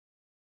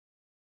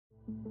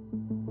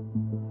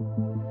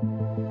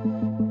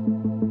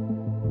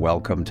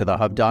Welcome to the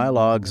Hub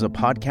Dialogues, a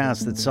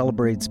podcast that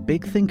celebrates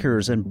big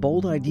thinkers and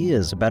bold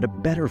ideas about a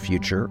better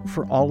future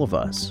for all of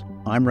us.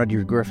 I'm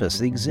Rudyard Griffiths,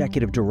 the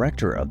Executive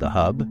Director of the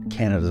Hub,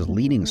 Canada's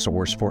leading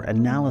source for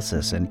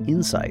analysis and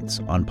insights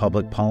on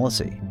public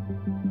policy.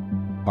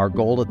 Our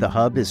goal at the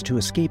Hub is to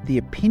escape the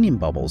opinion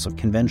bubbles of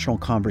conventional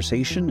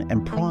conversation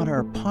and prod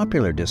our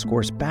popular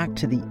discourse back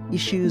to the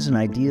issues and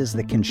ideas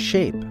that can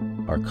shape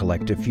our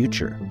collective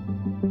future.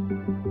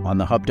 On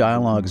the Hub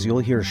Dialogues, you'll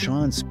hear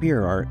Sean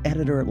Speer, our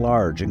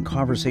editor-at-large, in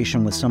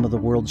conversation with some of the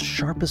world's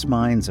sharpest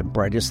minds and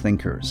brightest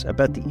thinkers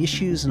about the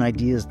issues and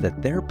ideas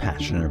that they're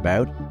passionate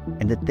about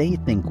and that they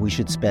think we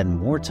should spend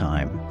more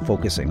time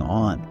focusing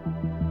on.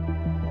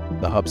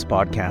 The Hub's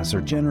podcasts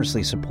are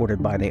generously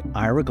supported by the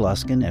Ira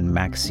Gluskin and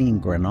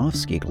Maxine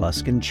Granovsky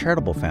Gluskin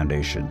Charitable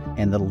Foundation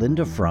and the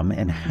Linda Frum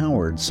and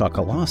Howard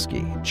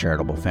Sokolowski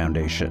Charitable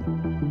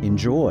Foundation.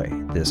 Enjoy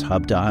this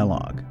Hub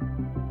Dialogue.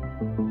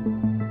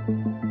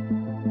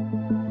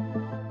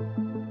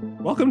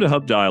 Welcome to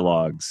Hub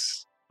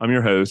Dialogues. I'm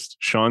your host,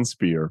 Sean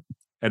Speer,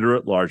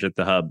 editor-at-large at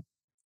the Hub.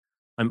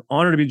 I'm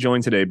honored to be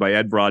joined today by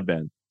Ed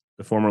Broadbent,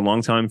 the former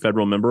longtime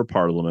federal member of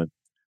parliament,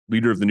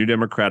 leader of the New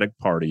Democratic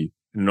Party,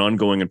 and an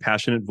ongoing and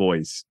passionate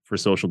voice for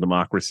social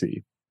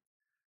democracy.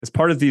 As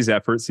part of these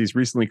efforts, he's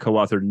recently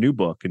co-authored a new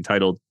book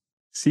entitled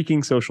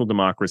Seeking Social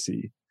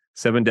Democracy,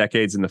 7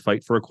 Decades in the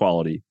Fight for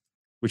Equality,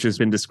 which has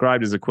been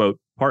described as a, quote,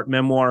 part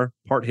memoir,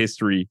 part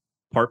history,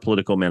 part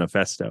political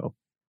manifesto.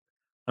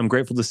 I'm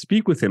grateful to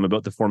speak with him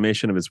about the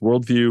formation of his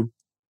worldview,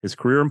 his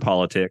career in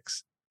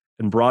politics,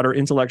 and broader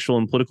intellectual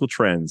and political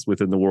trends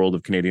within the world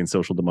of Canadian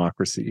social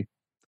democracy.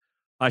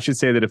 I should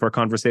say that if our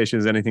conversation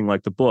is anything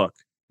like the book,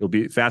 it'll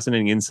be a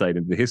fascinating insight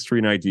into the history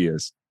and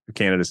ideas of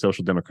Canada's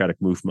social democratic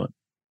movement.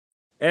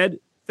 Ed,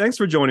 thanks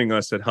for joining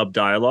us at Hub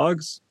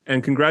Dialogues,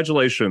 and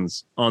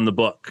congratulations on the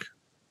book.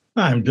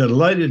 I'm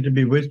delighted to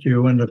be with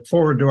you and look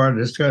forward to our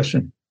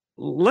discussion.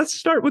 Let's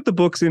start with the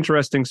book's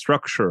interesting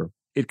structure.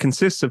 It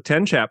consists of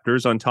 10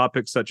 chapters on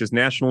topics such as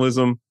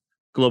nationalism,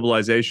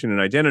 globalization, and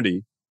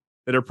identity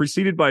that are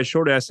preceded by a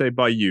short essay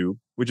by you,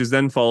 which is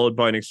then followed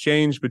by an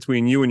exchange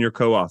between you and your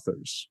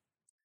co-authors.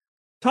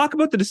 Talk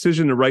about the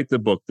decision to write the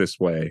book this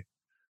way.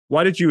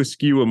 Why did you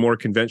eschew a more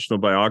conventional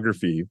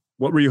biography?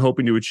 What were you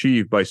hoping to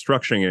achieve by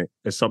structuring it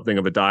as something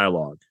of a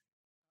dialogue?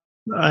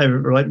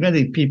 Like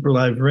many people,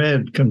 I've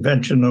read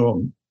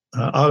conventional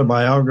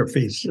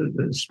autobiographies,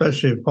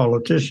 especially of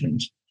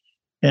politicians.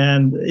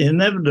 And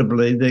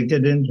inevitably, they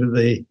get into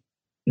the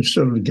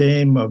sort of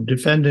game of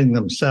defending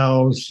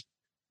themselves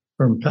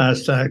from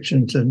past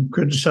actions and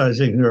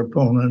criticizing their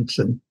opponents.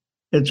 And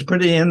it's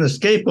pretty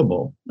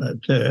inescapable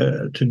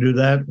to do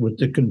that with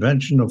the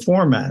conventional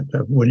format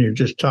of when you're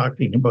just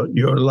talking about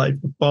your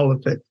life of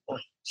politics.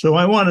 So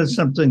I wanted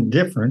something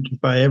different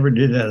if I ever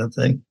did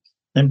anything.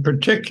 And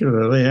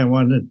particularly, I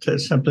wanted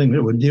something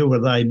that would deal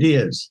with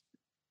ideas.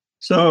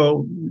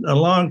 So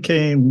along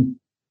came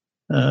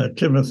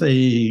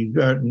Timothy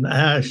Garton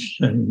Ash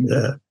and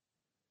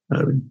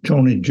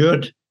Tony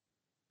Judt,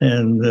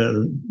 and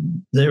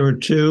they were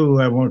two.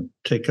 I won't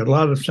take a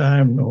lot of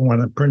time.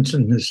 One a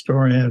Princeton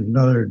historian,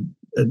 another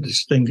a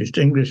distinguished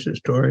English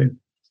historian,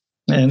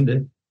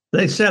 and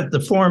they set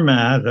the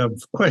format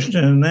of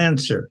question and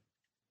answer,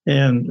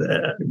 and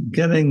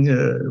getting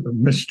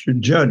Mr.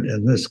 Judd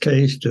in this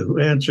case to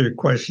answer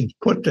questions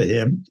put to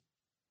him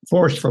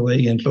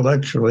forcefully,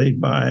 intellectually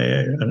by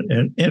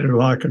an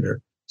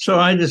interlocutor. So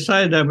I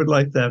decided I would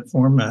like that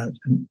format,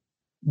 and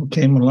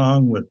came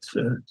along with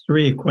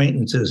 3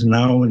 acquaintances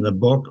now in the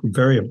book,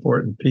 very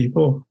important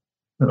people,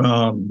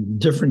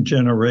 different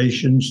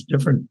generations,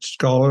 different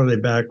scholarly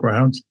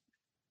backgrounds.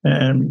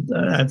 And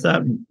I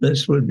thought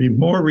this would be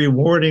more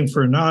rewarding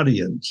for an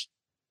audience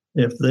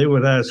if they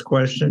would ask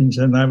questions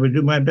and I would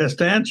do my best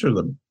to answer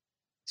them.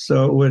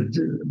 So it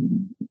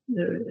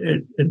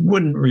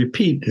wouldn't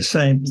repeat the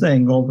same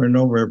thing over and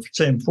over,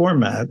 same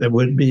format. It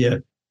would be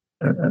a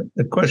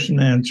question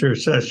and answer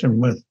session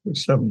with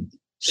some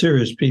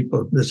serious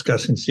people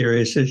discussing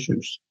serious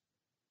issues.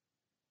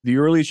 The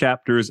early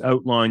chapters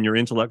outline your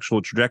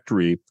intellectual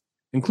trajectory,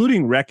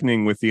 including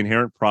reckoning with the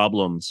inherent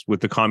problems with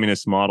the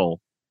communist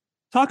model.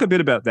 Talk a bit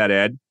about that,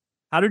 Ed.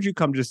 How did you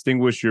come to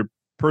distinguish your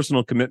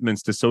personal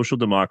commitments to social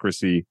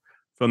democracy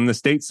from the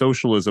state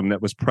socialism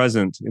that was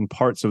present in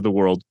parts of the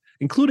world,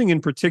 including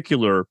in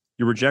particular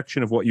your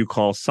rejection of what you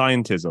call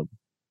scientism?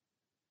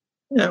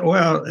 Yeah,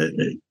 well,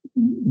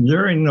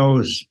 during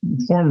those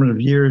formative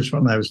years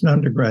when I was an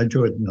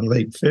undergraduate in the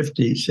late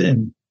 50s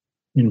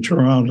in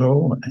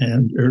Toronto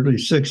and early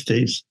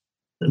 60s,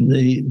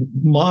 the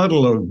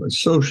model of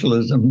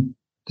socialism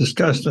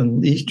discussed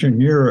in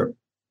Eastern Europe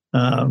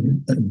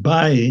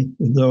by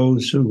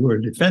those who were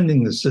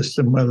defending the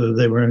system, whether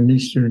they were in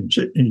Eastern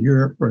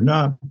Europe or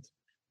not,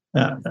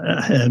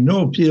 had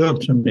no appeal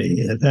to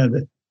me. It had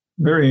a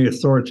very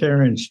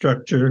authoritarian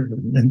structure,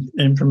 and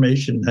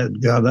information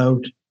had got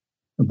out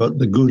about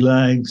the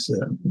gulags.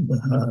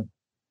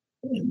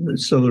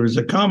 So there was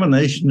a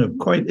combination of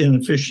quite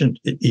inefficient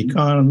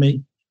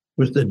economy,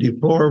 with the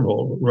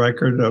deplorable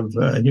record of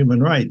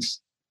human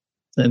rights.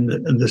 And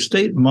the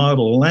state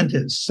model lent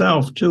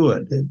itself to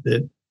it.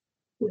 If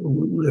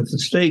the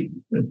state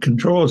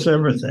controls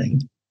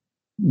everything,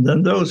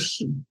 then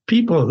those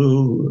people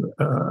who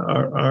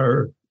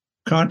are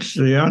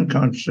consciously,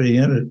 unconsciously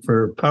in it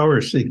for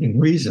power-seeking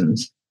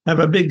reasons have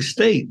a big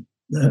state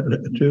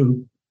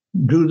to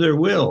do their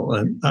will.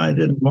 And I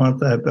didn't want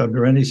that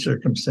under any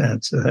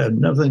circumstance. It had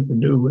nothing to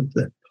do with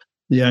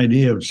the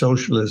idea of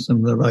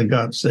socialism that I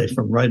got, say,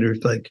 from writers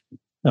like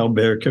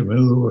Albert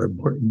Camus or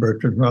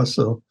Bertrand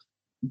Russell,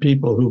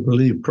 people who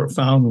believe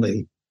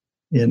profoundly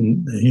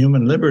in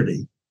human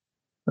liberty.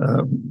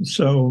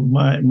 So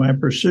my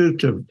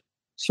pursuit of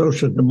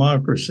social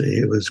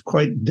democracy was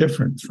quite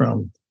different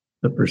from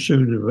the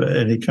pursuit of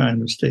any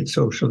kind of state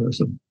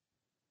socialism.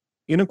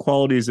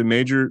 Inequality is a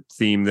major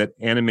theme that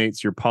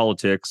animates your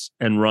politics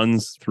and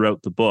runs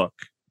throughout the book.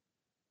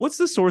 What's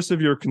the source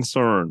of your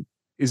concern?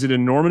 Is it a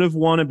normative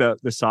one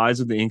about the size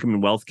of the income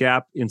and wealth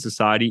gap in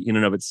society in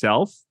and of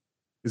itself?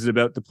 Is it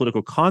about the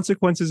political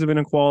consequences of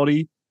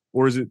inequality?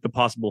 Or is it the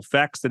possible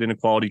effects that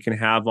inequality can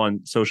have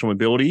on social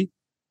mobility?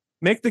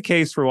 Make the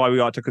case for why we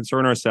ought to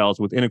concern ourselves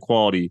with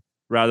inequality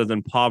rather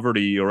than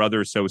poverty or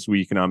other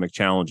socioeconomic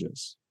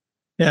challenges.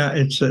 Yeah,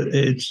 it's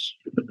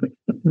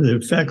the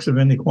effects of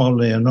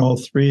inequality on all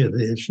three of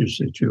the issues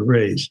that you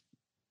raise.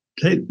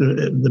 Take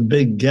the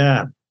big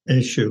gap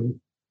issue.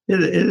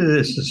 It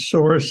is a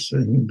source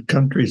in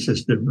countries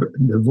as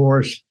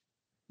diverse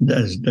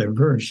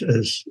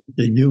as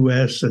the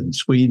U.S. and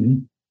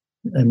Sweden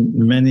and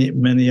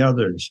many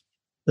others.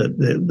 That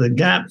the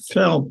gap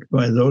felt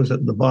by those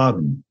at the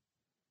bottom,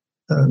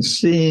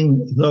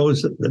 seeing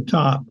those at the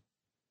top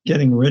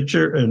getting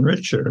richer and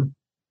richer,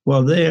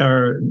 while they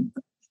are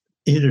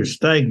either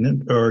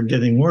stagnant or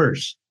getting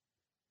worse.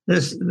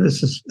 This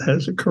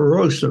has a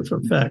corrosive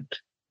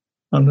effect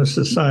on the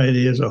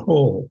society as a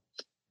whole.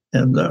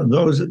 And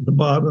those at the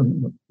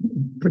bottom,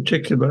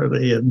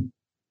 particularly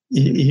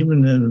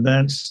even in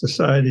advanced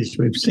societies,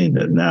 we've seen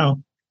it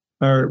now,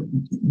 are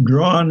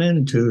drawn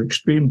into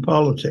extreme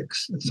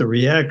politics. It's a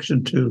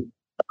reaction to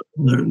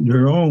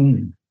their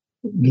own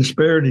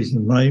disparities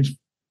in life.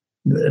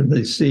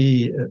 They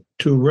see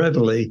too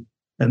readily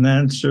an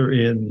answer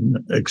in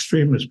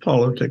extremist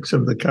politics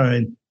of the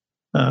kind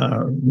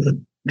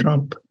that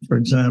Trump, for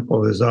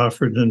example, has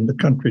offered in the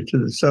country to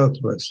the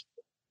southwest.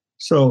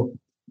 So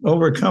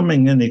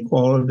overcoming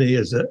inequality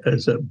as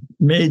a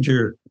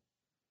major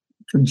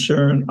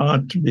concern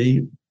ought to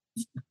be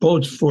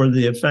both for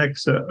the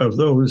effects of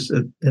those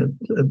at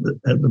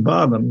the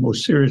bottom,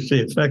 most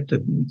seriously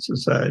affected in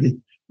society,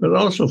 but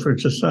also for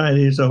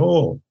society as a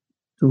whole,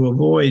 to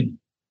avoid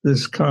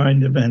this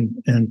kind of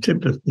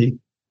antipathy,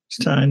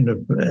 this kind of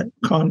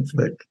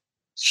conflict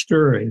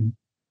stirring.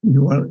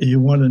 You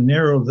want to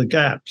narrow the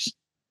gaps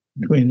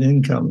between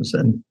incomes.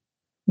 And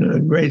a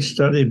great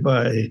study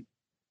by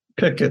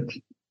Pickett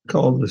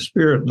called The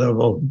Spirit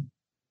Level,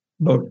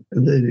 book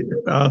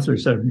the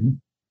authors have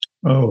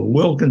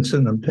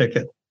Wilkinson and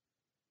Pickett.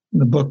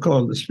 The book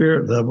called The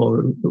Spirit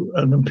Level,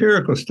 an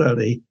empirical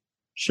study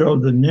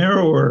showed the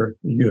narrower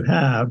you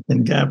have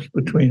in gaps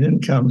between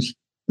incomes,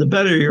 the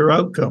better your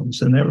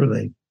outcomes and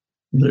everything.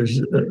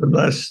 There's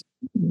less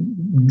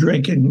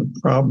drinking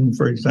problem,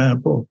 for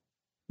example.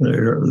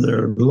 There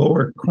are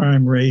lower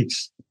crime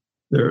rates.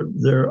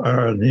 There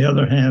are, on the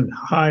other hand,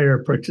 higher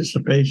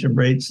participation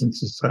rates in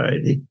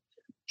society.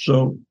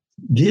 So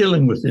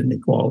dealing with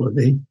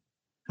inequality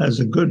has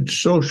a good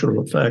social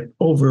effect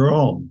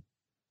overall.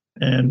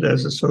 And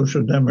as a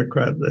social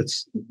democrat,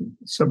 that's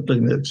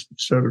something that's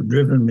sort of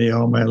driven me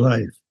all my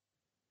life.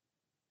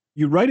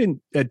 You write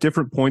at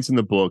different points in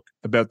the book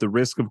about the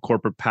risk of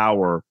corporate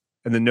power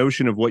and the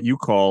notion of what you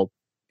call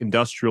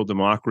industrial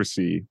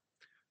democracy.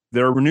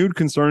 There are renewed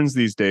concerns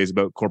these days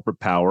about corporate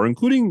power,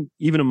 including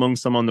even among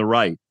some on the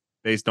right,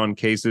 based on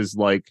cases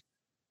like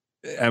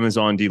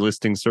Amazon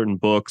delisting certain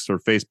books or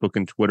Facebook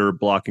and Twitter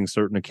blocking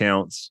certain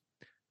accounts.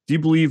 Do you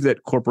believe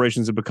that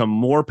corporations have become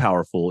more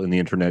powerful in the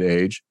internet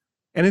age?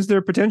 And is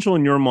there potential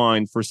in your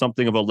mind for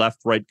something of a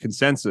left-right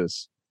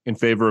consensus in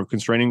favor of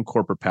constraining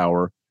corporate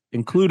power,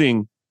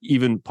 including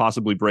even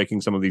possibly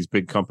breaking some of these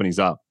big companies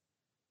up?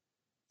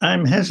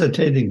 I'm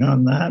hesitating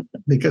on that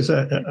because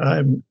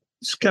I'm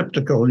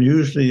skeptical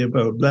usually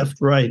about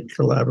left-right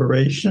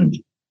collaboration,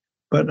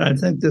 but I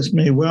think this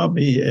may well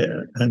be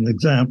an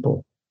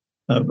example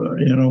of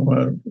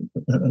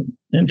an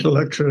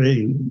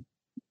intellectually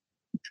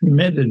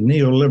committed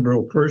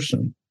neoliberal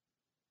person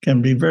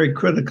can be very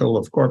critical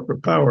of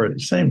corporate power at the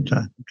same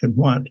time, can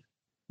want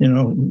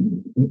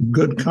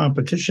good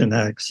competition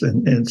acts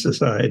in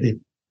society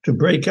to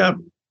break up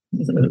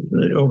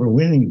the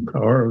overweening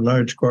power of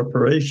large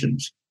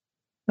corporations.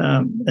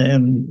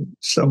 And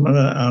someone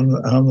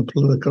on the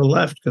political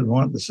left could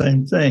want the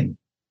same thing.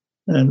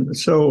 And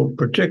so,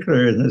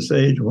 particularly in this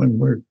age when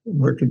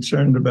we're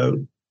concerned about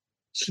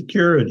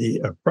security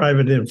of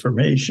private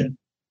information,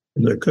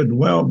 there could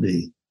well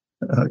be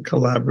a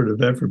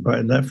collaborative effort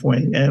by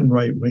left-wing and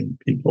right-wing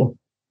people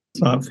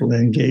thoughtfully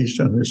engaged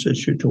on this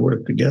issue to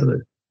work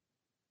together.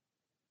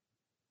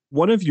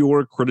 One of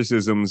your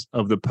criticisms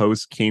of the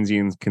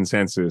post-Keynesian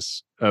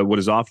consensus, what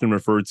is often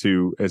referred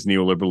to as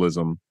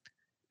neoliberalism,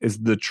 is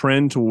the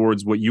trend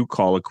towards what you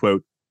call a,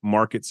 quote,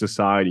 market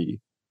society.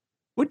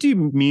 What do you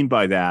mean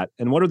by that?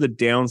 And what are the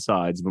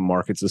downsides of a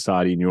market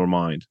society in your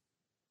mind?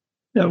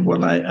 Yeah,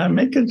 well, I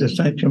make a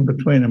distinction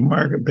between a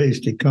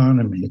market-based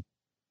economy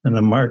and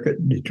a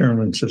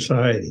market-determined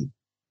society.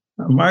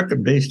 A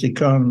market-based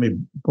economy,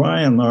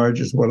 by and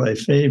large, is what I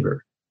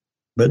favor,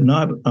 but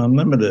not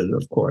unlimited,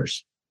 of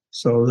course.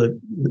 So that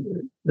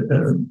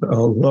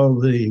although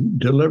the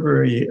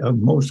delivery of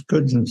most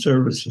goods and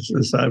services,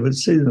 as I would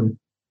see them,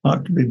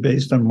 ought to be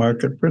based on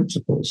market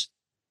principles,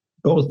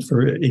 both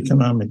for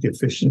economic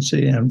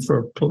efficiency and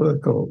for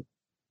political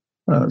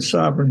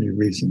sovereignty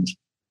reasons.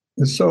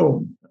 And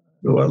so,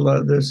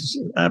 this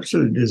is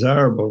absolutely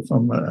desirable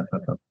from a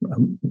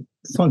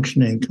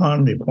functioning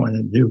economy point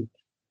of view.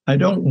 I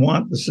don't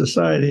want the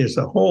society as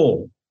a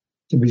whole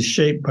to be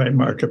shaped by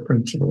market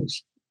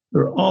principles.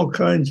 There are all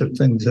kinds of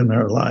things in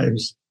our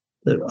lives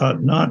that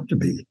ought not to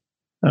be.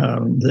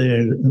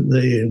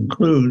 They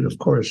include, of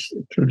course,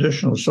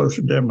 traditional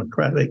social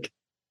democratic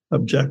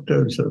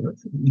objectives of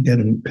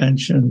getting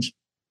pensions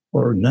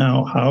or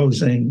now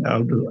housing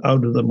out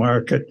of the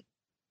market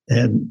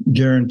and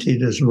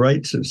guaranteed as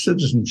rights of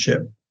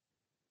citizenship.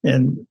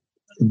 And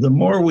the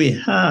more we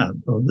have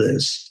of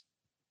this,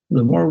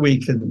 the more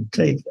we can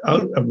take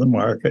out of the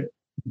market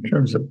in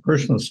terms of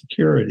personal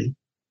security,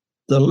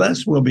 the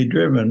less will be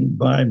driven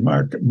by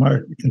market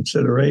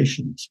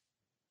considerations.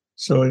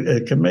 So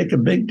it can make a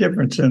big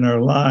difference in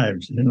our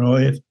lives. You know,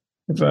 if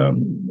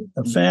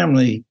a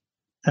family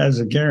has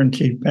a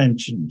guaranteed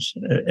pensions,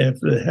 if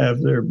they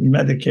have their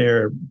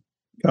Medicare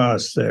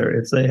costs there,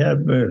 if they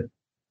have their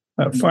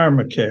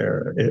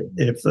pharmacare,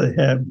 if they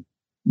have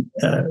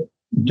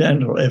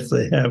dental, if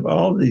they have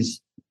all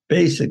these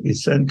basic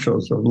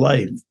essentials of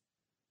life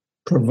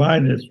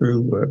provided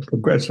through a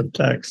progressive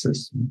tax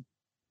system,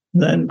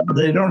 then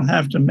they don't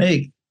have to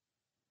make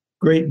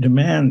great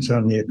demands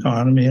on the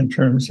economy in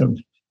terms of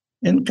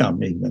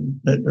income even.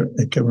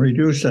 It can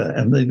reduce that,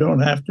 and they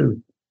don't have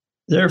to,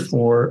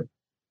 therefore,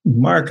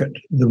 market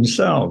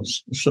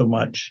themselves so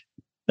much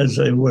as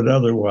they would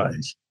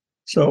otherwise.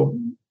 So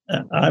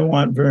I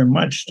want very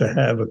much to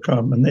have a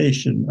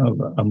combination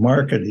of a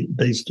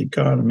market-based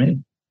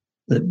economy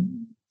that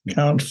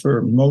counts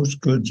for most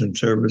goods and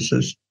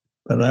services,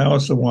 but I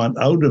also want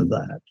out of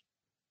that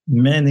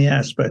many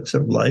aspects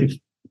of life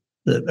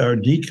that are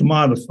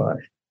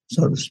decommodified,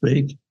 so to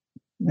speak,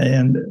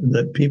 and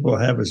that people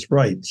have as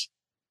rights.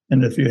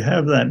 And if you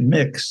have that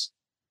mix,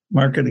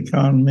 market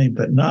economy,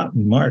 but not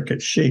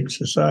market-shaped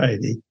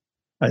society,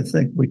 I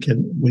think we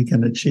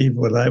can achieve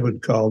what I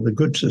would call the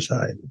good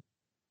society.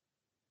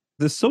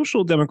 The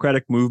social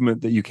democratic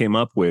movement that you came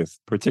up with,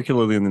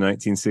 particularly in the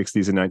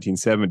 1960s and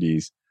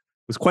 1970s,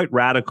 was quite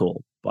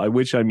radical, by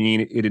which I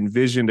mean it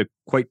envisioned a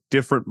quite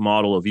different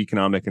model of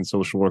economic and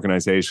social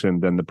organization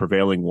than the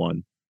prevailing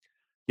one.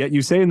 Yet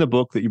you say in the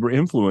book that you were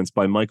influenced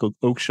by Michael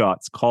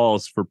Oakeshott's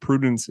calls for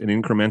prudence and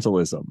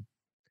incrementalism.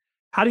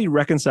 How do you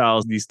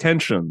reconcile these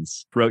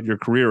tensions throughout your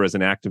career as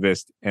an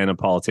activist and a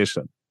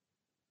politician?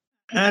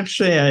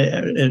 Actually,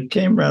 it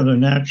came rather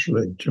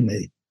naturally to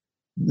me.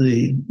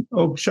 The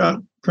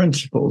Oakeshott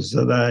principles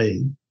that I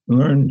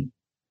learned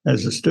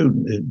as a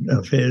student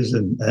of his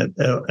and at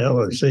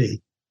LSE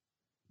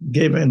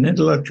gave an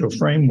intellectual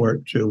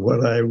framework to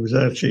what I was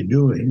actually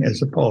doing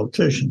as a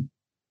politician.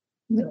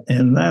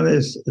 And that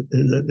is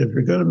that if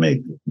you're going to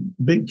make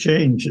big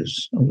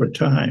changes over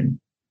time,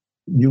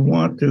 you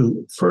want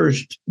to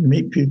first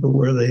meet people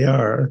where they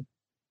are,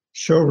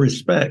 show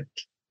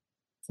respect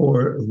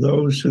for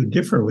those who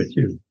differ with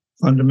you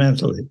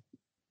fundamentally.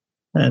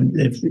 And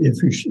if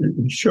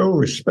you show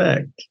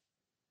respect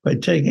by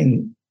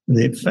taking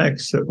the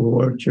effects of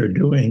what you're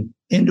doing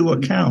into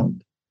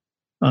account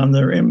on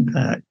their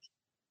impact,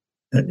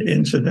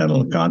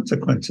 incidental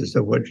consequences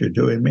of what you're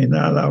doing may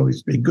not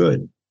always be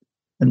good.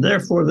 And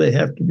therefore, they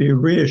have to be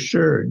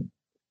reassured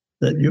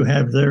that you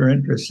have their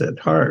interests at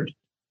heart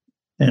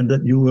and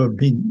that you will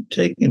be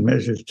taking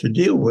measures to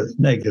deal with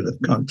negative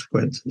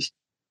consequences.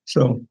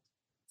 So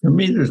for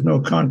me, there's no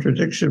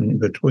contradiction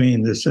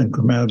between this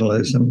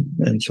incrementalism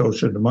and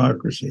social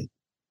democracy.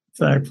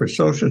 In fact, for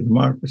social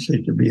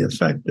democracy to be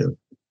effective,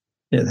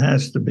 it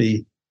has to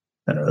be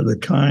the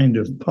kind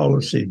of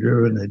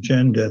policy-driven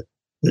agenda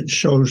that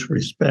shows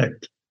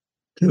respect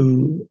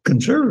to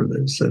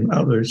conservatives and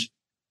others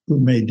who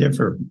may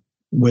differ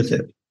with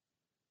it.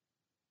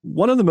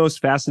 One of the most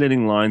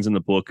fascinating lines in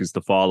the book is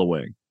the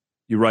following.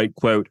 You write,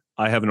 quote,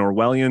 "I have an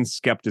Orwellian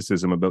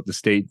skepticism about the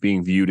state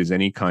being viewed as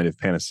any kind of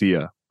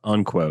panacea,"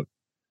 unquote.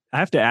 I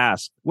have to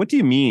ask, what do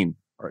you mean?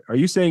 Are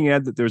you saying,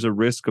 Ed, that there's a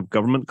risk of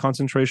government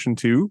concentration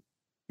too?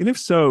 And if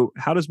so,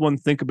 how does one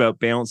think about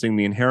balancing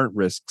the inherent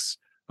risks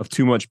of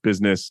too much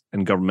business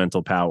and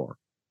governmental power?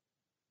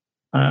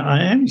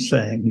 I am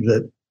saying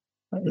that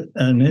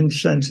an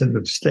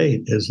insensitive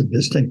state is a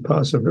distinct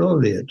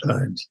possibility at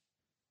times.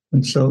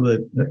 And so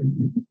that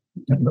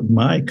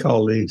my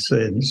colleagues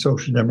in the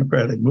social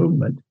democratic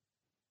movement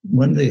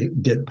when they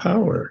get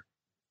power,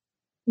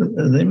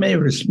 they may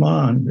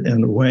respond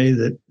in a way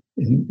that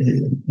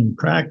in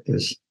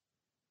practice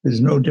is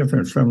no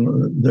different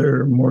from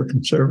their more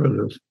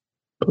conservative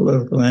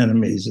political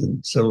enemies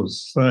in civil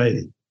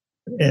society.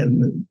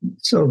 And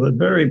so the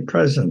very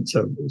presence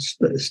of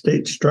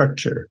state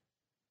structure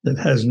that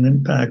has an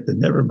impact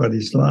in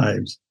everybody's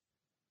lives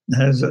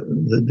has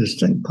the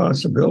distinct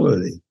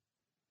possibility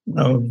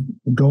of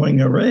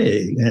going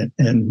array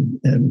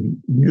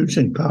and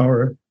using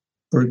power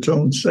for its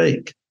own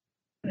sake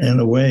in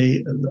a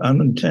way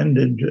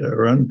unintended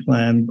or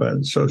unplanned by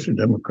the social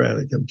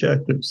democratic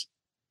objectives.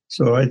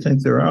 So I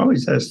think there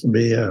always has to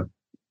be a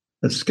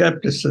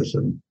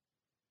skepticism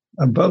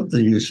about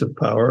the use of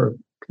power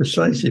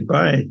precisely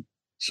by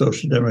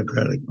social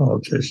democratic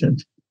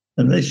politicians,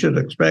 and they should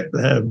expect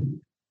to have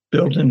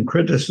built-in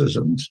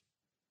criticisms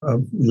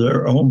of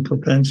their own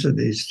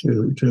propensities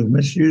to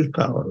misuse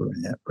power,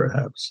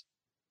 perhaps.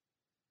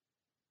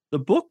 The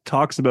book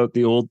talks about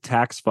the old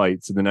tax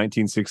fights in the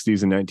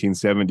 1960s and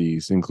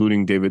 1970s,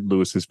 including David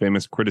Lewis's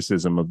famous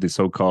criticism of the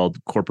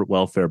so-called corporate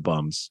welfare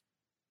bums.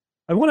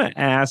 I want to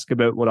ask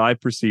about what I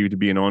perceive to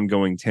be an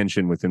ongoing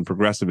tension within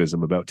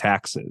progressivism about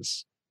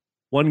taxes.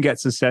 One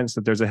gets a sense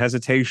that there's a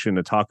hesitation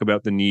to talk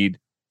about the need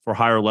for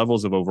higher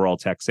levels of overall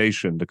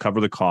taxation to cover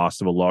the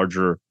cost of a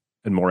larger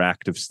and more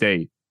active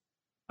state.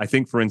 I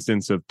think, for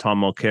instance, of Tom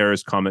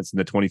Mulcair's comments in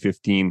the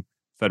 2015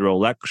 federal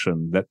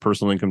election that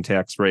personal income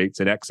tax rates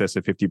in excess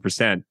of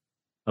 50%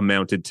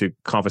 amounted to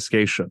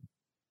confiscation.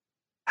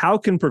 How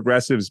can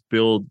progressives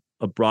build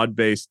a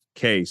broad-based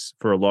case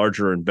for a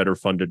larger and better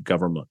funded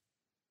government?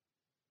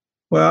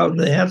 Well,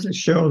 they have to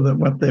show that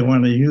what they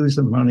want to use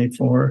the money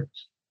for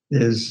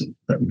is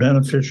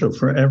beneficial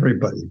for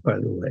everybody, by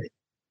the way,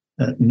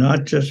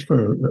 not just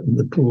for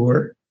the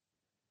poor,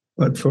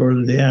 but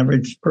for the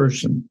average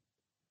person.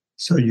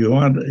 So you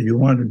want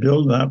to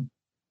build up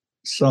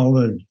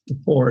solid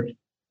support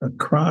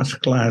across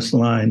class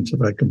lines,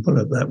 if I can put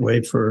it that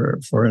way, for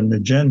an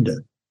agenda,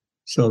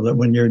 so that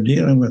when you're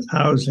dealing with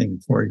housing,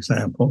 for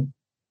example,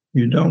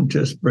 you don't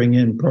just bring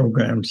in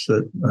programs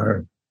that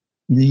are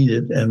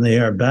needed, and they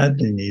are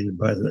badly needed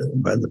by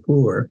the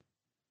poor,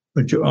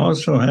 but you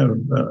also have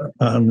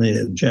on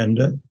the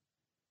agenda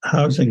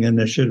housing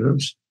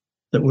initiatives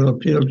that will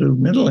appeal to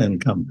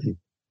middle-income people.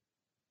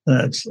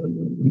 That's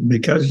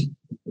because,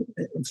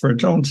 for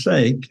its own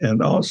sake,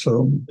 and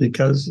also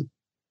because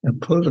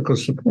political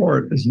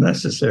support is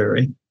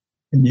necessary,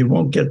 and you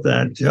won't get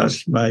that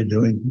just by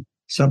doing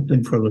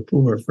something for the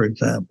poor, for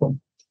example.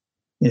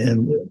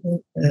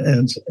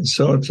 And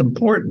so it's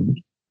important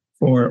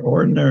for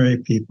ordinary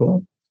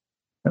people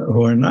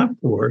who are not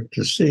poor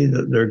to see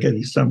that they're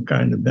getting some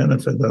kind of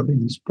benefit out of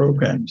these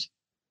programs.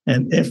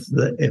 And if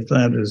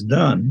that is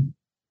done,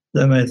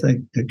 then I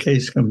think the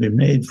case can be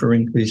made for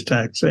increased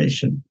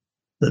taxation,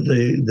 that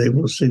they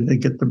will see they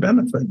get the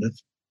benefit.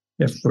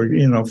 If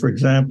for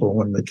example,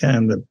 when the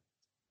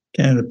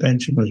Canada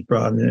pension was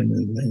brought in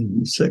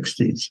the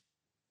 60s,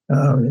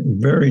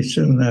 very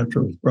soon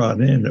after it was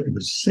brought in, it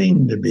was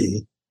seen to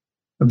be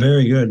a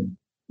very good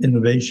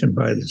innovation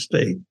by the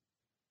state,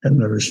 and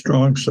there was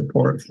strong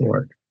support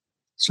for it.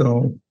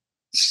 So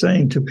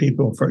saying to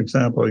people, for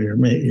example, you're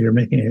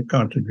making a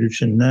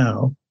contribution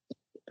now,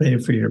 pay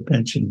for your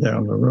pension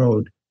down the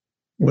road,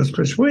 was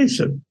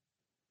persuasive.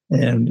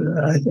 And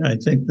I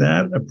think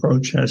that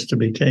approach has to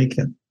be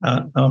taken.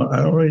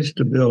 Always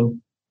to build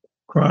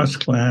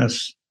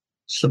cross-class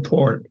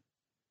support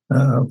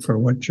for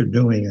what you're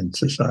doing in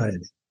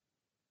society.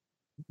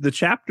 The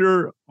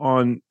chapter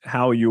on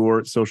how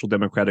your social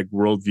democratic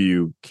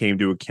worldview came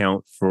to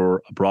account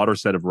for a broader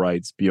set of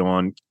rights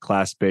beyond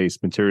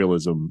class-based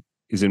materialism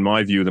is, in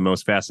my view, the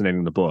most fascinating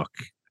in the book.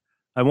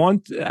 I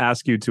want to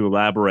ask you to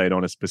elaborate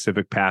on a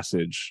specific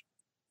passage.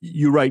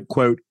 You write,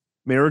 quote,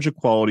 "Marriage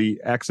equality,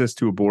 access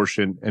to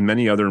abortion, and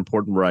many other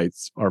important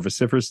rights are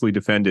vociferously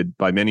defended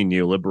by many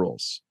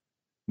neoliberals.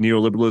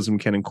 Neoliberalism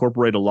can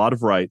incorporate a lot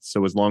of rights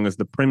so as long as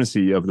the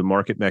primacy of the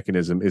market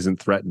mechanism isn't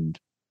threatened.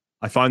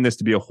 I find this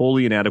to be a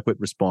wholly inadequate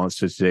response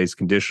to today's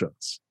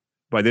conditions.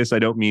 By this, I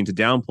don't mean to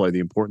downplay the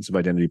importance of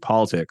identity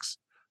politics.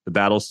 The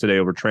battles today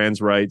over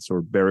trans rights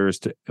or barriers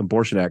to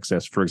abortion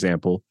access, for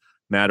example,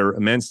 matter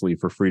immensely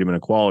for freedom and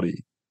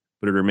equality.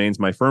 But it remains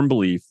my firm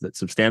belief that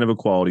substantive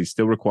equality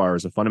still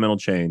requires a fundamental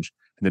change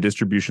in the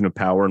distribution of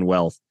power and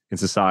wealth in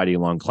society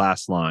along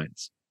class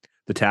lines.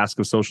 The task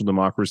of social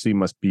democracy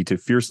must be to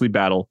fiercely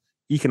battle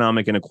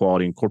economic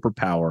inequality and corporate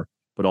power,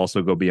 but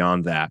also go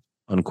beyond that,"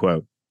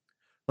 unquote.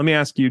 Let me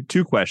ask you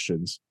two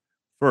questions.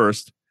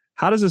 First,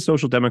 how does a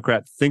social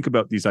democrat think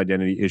about these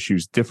identity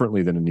issues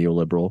differently than a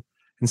neoliberal?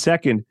 And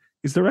second,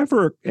 is there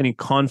ever any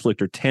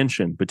conflict or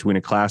tension between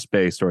a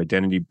class-based or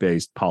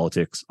identity-based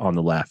politics on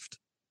the left?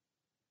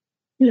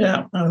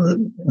 Yeah,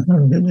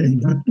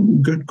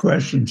 good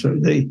question. So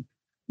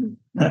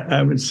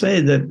I would say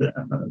that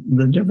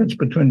the difference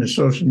between the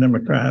social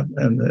democrat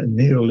and the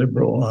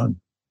neoliberal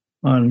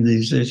on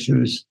these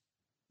issues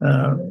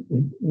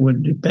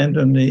would depend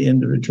on the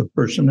individual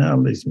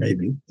personalities.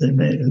 Maybe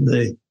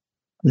the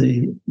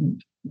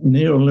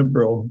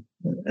neoliberal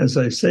as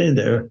I say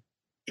there,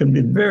 can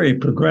be very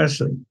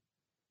progressive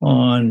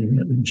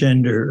on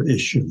gender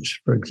issues,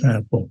 for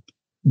example,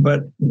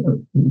 but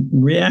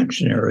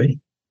reactionary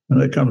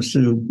when it comes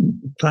to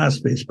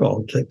class-based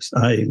politics,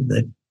 i.e.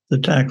 the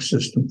tax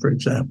system, for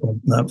example,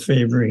 not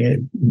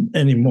favoring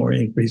any more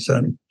increase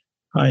on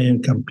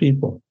high-income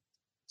people.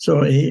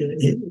 So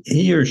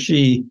he or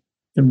she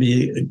can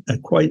be a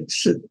quite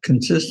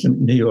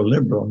consistent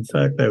neoliberal. In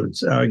fact, I would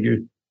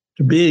argue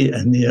to be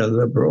a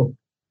neoliberal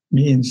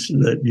means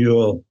that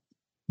you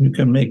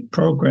can make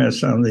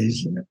progress on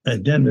these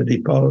identity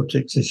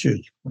politics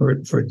issues,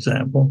 for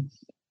example,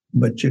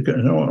 but you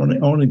can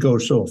only go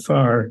so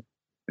far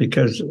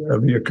because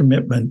of your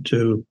commitment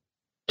to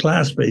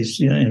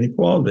class-based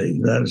inequality.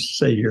 That is to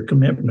say, your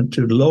commitment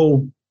to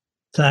low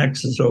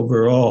taxes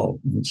overall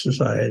in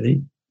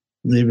society,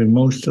 leaving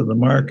most to the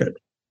market.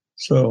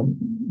 So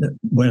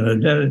when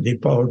identity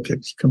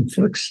politics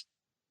conflicts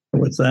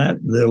with that,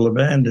 they'll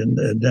abandon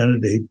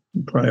identity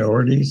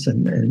priorities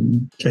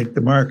and take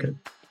the market.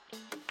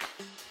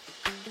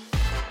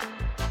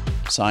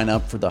 Sign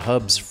up for the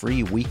Hub's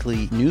free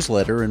weekly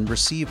newsletter and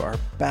receive our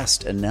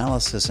best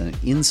analysis and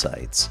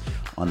insights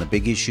on the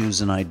big issues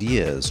and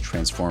ideas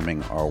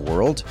transforming our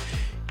world.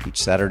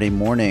 Each Saturday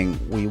morning,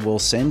 we will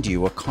send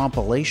you a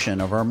compilation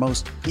of our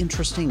most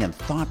interesting and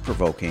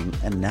thought-provoking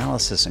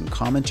analysis and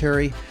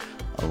commentary,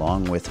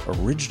 along with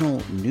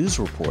original news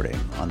reporting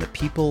on the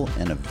people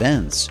and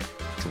events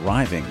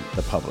driving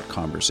the public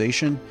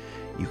conversation.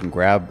 You can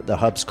grab the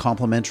Hub's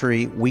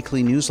complimentary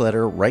weekly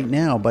newsletter right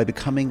now by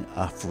becoming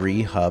a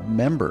free Hub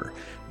member.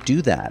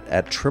 Do that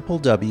at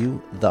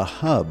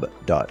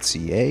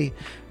www.thehub.ca.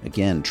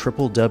 Again,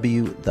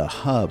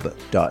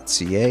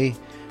 www.thehub.ca.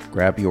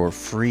 Grab your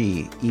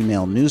free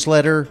email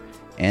newsletter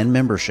and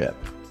membership.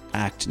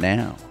 Act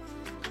now.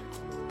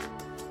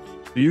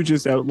 You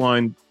just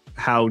outlined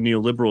how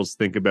neoliberals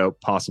think about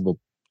possible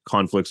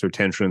conflicts or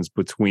tensions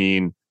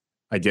between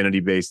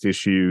identity-based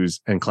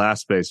issues and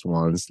class-based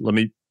ones. Let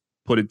me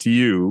put it to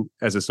you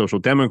as a social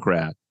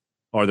democrat.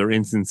 Are there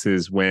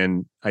instances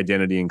when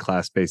identity and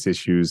class-based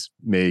issues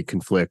may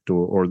conflict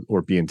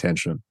or be in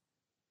tension?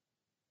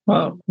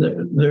 Well,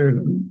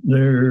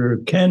 there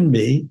can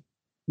be,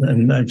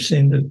 and I've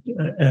seen it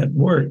at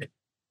work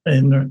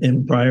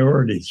in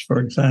priorities. For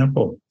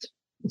example,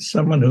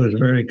 someone who is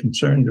very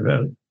concerned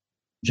about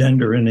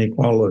gender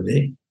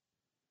inequality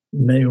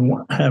may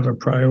have a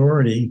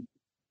priority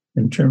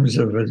in terms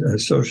of a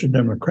social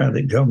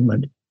democratic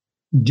government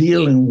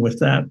dealing with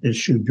that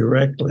issue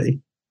directly,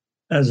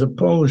 as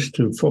opposed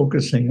to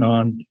focusing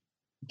on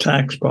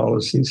tax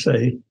policy,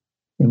 say,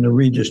 in the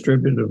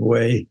redistributive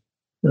way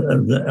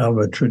of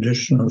a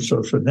traditional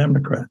social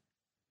democrat.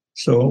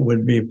 So it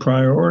would be a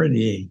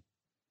priority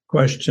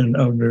question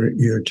of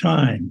your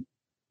time.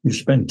 You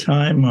spend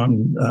time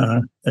on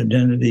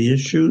identity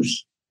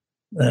issues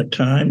at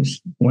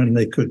times when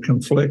they could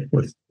conflict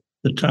with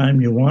the time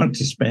you want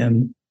to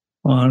spend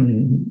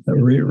on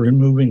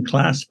removing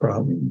class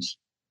problems.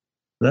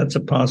 That's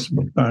a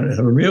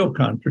real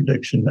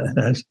contradiction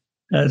that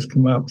has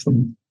come up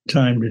from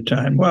time to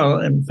time. Well,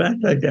 in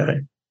fact,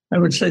 I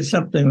would say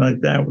something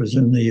like that was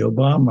in the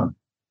Obama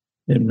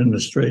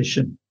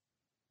administration,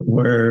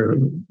 where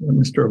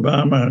Mr.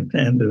 Obama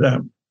ended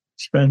up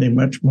spending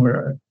much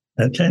more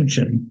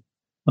attention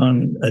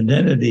on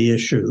identity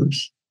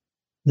issues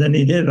than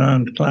he did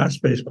on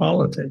class-based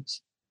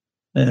politics.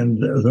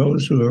 And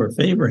those who are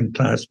favoring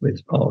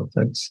class-based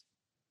politics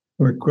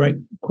were quite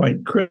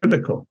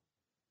critical.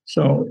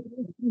 So,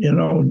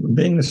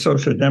 being a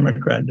social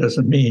democrat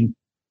doesn't mean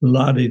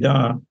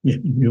la-di-da,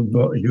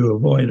 you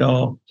avoid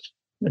all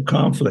the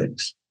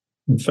conflicts.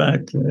 In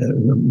fact,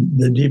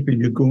 the deeper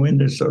you go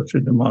into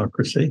social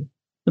democracy,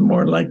 the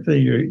more likely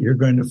you're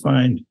going to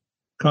find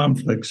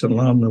conflicts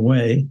along the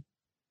way,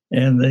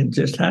 and they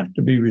just have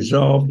to be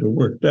resolved or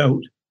worked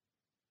out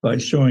by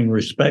showing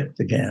respect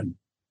again.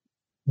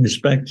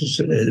 Respect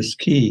is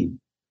key.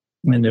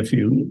 And if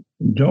you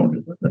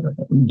don't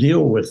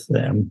deal with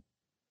them,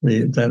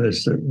 that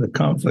is the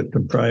conflict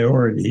of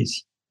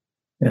priorities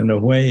in a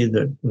way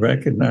that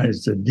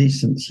recognizes the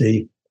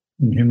decency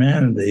and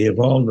humanity of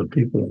all the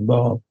people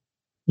involved,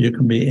 you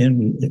can be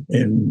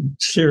in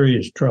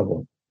serious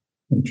trouble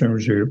in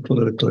terms of your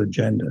political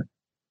agenda.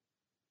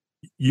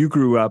 You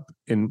grew up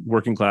in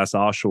working class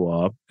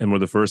Oshawa and were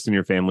the first in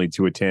your family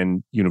to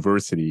attend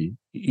university.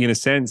 In a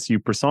sense, you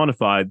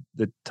personified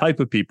the type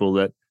of people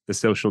that the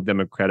social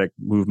democratic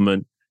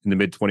movement in the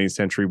mid-20th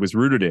century was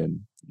rooted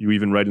in. You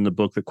even write in the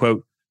book that,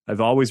 quote, "I've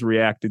always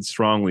reacted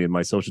strongly in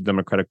my social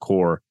democratic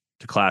core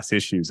to class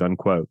issues,"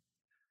 unquote.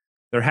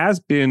 There has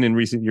been in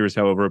recent years,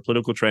 however, a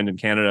political trend in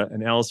Canada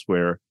and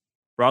elsewhere,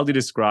 broadly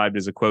described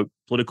as a, quote,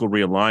 political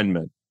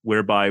realignment,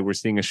 whereby we're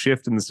seeing a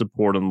shift in the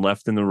support on the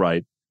left and the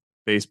right,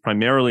 based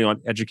primarily on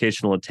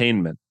educational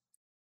attainment.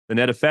 The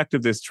net effect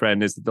of this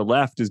trend is that the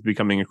left is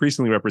becoming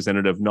increasingly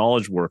representative of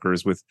knowledge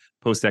workers with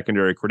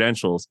post-secondary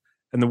credentials,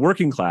 and the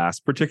working class,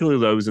 particularly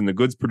those in the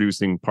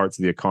goods-producing parts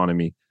of the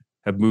economy,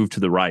 have moved to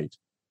the right.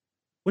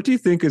 What do you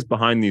think is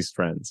behind these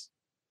trends?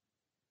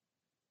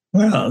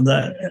 Well,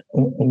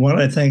 what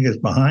I think is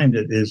behind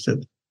it is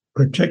that,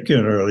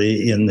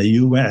 particularly in the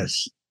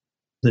U.S.,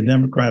 the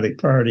Democratic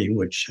Party,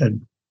 which had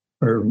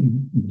for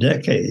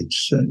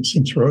decades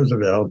since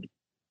Roosevelt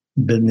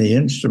been the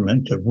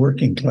instrument of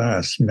working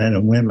class men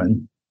and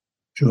women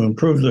to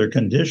improve their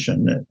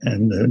condition,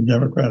 and the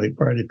Democratic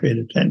Party paid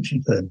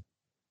attention to them.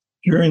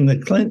 During the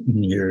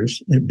Clinton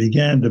years, it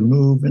began to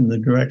move in the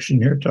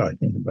direction you're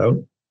talking about,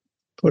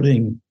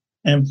 putting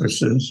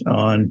emphasis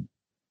on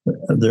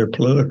their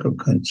political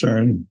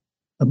concern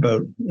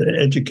about the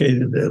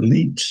educated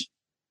elites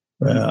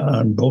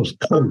on both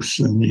coasts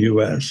in the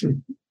U.S.,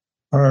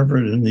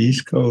 Harvard on the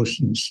East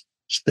Coast and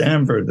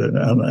Stanford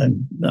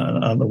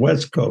on the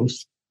West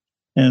Coast.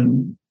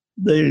 And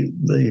they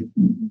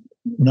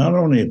not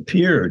only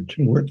appeared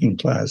to working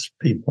class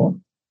people,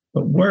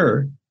 but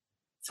were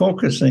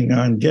focusing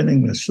on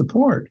getting the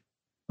support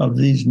of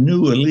these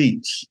new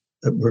elites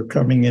that were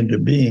coming into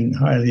being,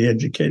 highly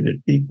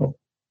educated people.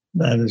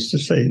 That is to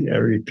say, I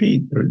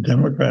repeat, the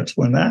Democrats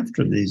went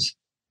after these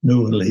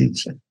new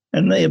elites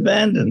and they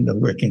abandoned the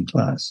working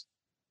class.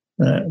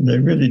 They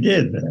really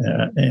did.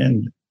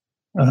 And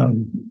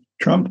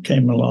Trump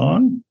came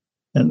along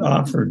and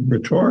offered,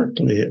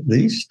 rhetorically at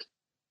least,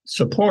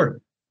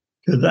 support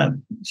to that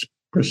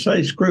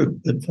precise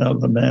group that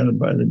felt abandoned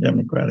by the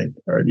Democratic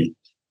Party.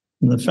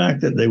 And the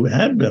fact that they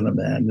had been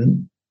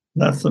abandoned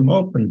left them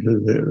open to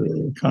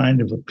the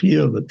kind of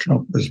appeal that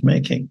Trump was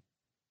making.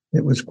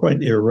 It was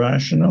quite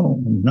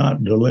irrational and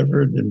not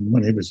delivered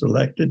when he was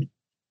elected.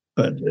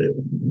 But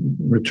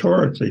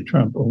rhetorically,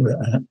 Trump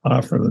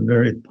offered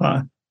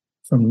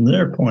from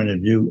their point of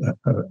view,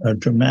 a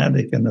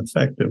dramatic and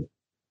effective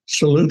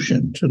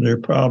solution to their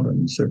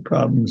problems. Their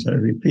problems, I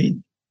repeat,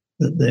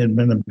 that they had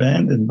been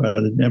abandoned by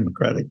the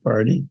Democratic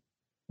Party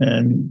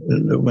and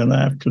that went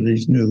after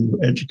these new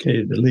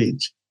educated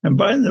elites. And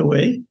by the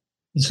way,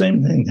 the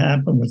same thing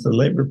happened with the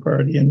Labour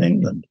Party in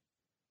England.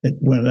 It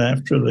went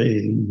after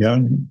the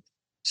young,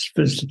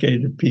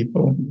 sophisticated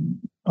people,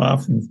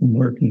 often from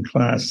working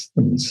class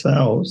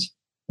themselves,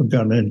 who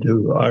got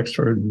into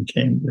Oxford and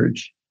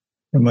Cambridge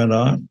and went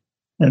off.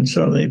 And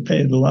so they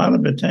paid a lot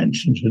of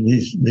attention to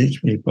these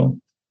people.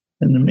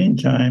 In the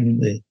meantime,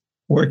 the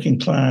working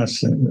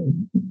class,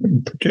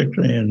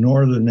 particularly in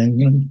northern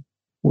England,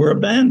 were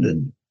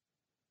abandoned.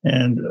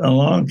 And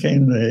along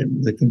came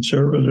the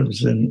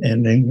conservatives in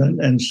England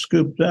and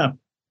scooped up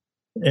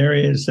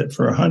areas that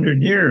for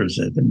 100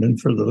 years had been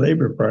for the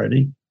Labour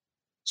Party,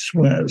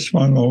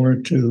 swung over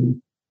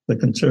to the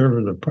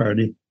Conservative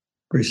Party,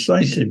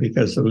 precisely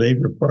because the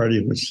Labour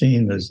Party was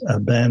seen as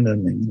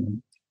abandoning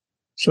them.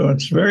 So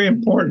it's very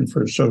important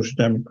for a Social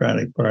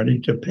Democratic Party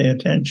to pay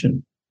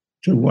attention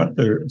to what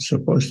they're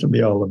supposed to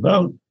be all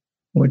about,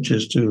 which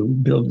is to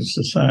build a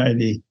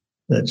society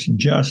that's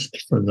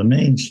just for the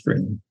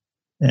mainstream.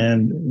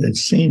 And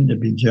it's seen to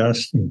be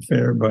just and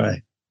fair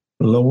by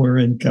lower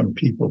income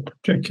people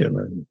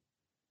particularly.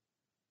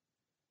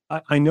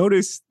 I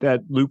noticed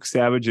that Luke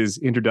Savage's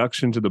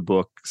introduction to the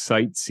book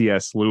cites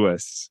C.S.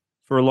 Lewis.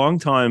 For a long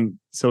time,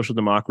 social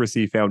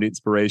democracy found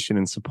inspiration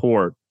and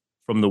support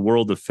from the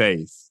world of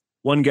faith.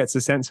 One gets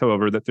a sense,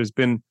 however, that there's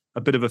been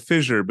a bit of a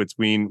fissure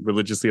between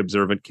religiously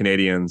observant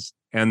Canadians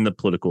and the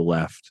political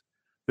left.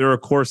 There are,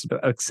 of course,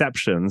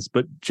 exceptions,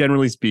 but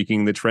generally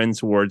speaking, the trend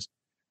towards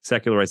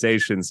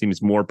secularization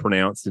seems more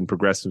pronounced in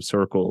progressive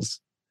circles.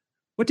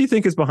 What do you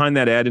think is behind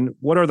that, Ed, and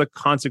what are the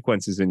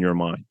consequences in your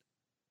mind?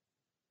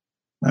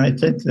 I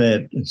think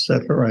that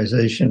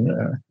secularization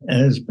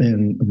has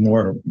been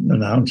more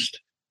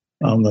pronounced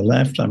on the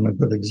left. I'm a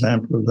good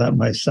example of that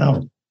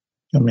myself,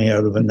 coming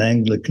out of an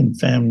Anglican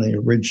family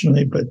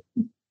originally, but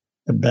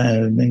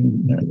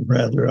abandoning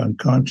rather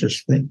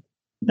unconsciously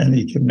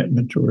any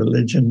commitment to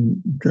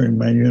religion during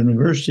my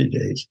university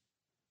days.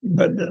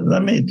 But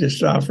let me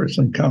just offer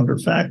some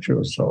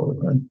counterfactuals. So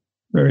a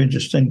very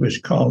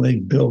distinguished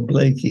colleague, Bill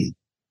Blakey,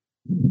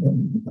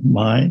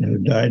 mine, who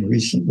died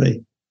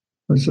recently,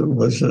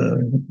 was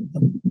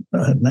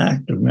an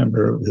active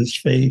member of his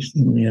faith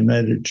in the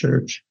United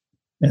Church,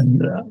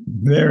 and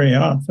very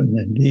often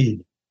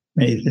indeed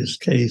made his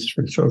case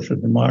for social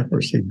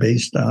democracy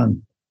based on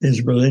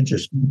his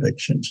religious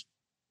convictions.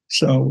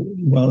 So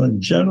while a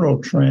general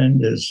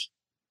trend has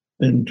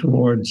been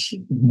towards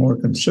more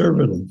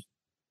conservative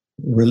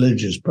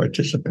religious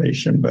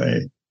participation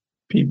by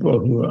people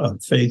who are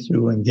of faith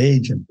who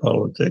engage in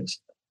politics,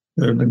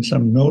 there have been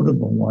some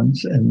notable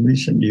ones in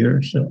recent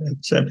years,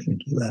 exception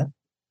to that.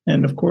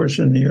 And of course,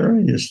 in the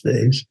earliest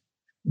days,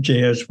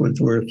 J.S.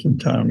 Wordsworth and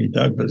Tommy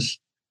Douglas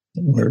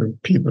were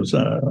peoples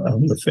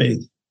of the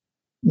faith.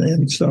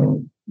 And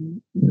so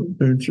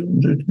there's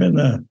been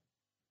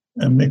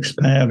a mixed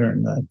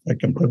pattern, I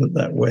can put it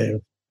that way,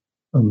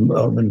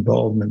 of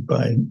involvement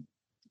by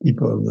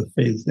people of the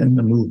faith in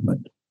the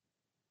movement.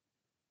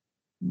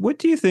 What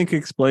do you think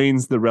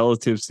explains the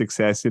relative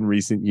success in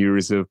recent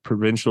years of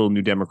provincial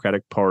New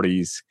Democratic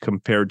parties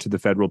compared to the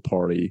federal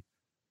party?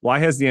 Why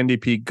has the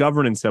NDP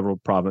governed in several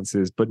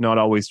provinces, but not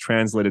always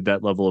translated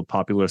that level of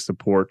popular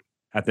support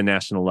at the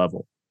national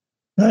level?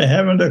 I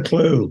haven't a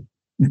clue.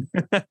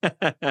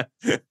 If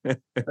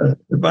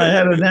I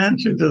had an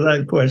answer to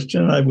that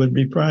question, I would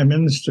be prime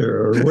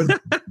minister, or would.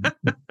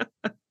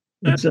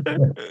 It's a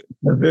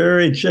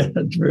very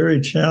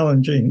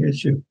challenging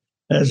issue.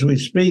 As we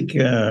speak,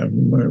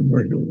 we're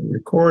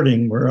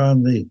recording. We're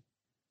on the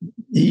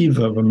eve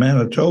of a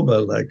Manitoba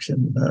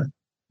election.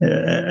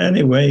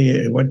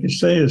 Anyway, what you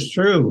say is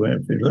true.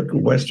 If you look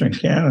at Western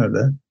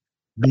Canada,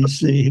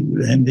 BC,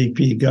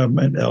 NDP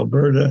government,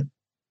 Alberta,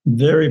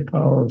 very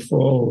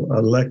powerful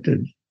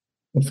elected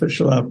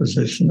official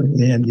opposition of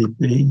the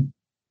NDP.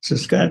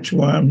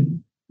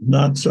 Saskatchewan,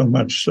 not so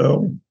much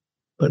so.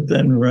 But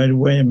then right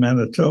away in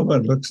Manitoba,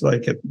 it looks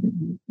like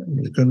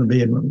it's going to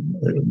be a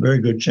very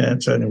good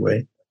chance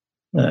anyway,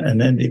 an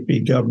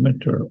NDP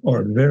government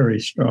or very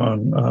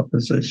strong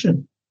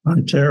opposition.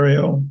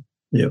 Ontario,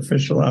 the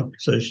official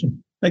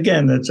opposition.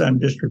 Again, I'm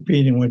just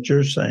repeating what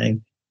you're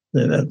saying,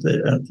 that at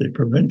the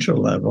provincial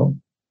level,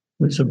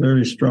 there's a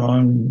very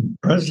strong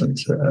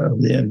presence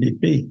of the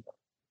NDP.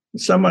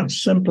 Somewhat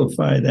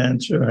simplified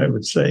answer, I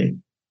would say,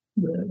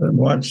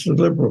 watch the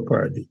Liberal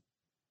Party.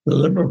 The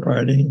Liberal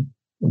Party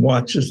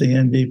watches the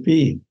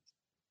NDP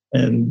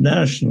and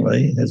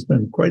nationally has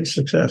been quite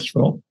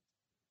successful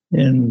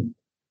in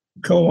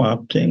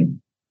co-opting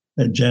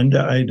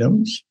agenda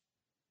items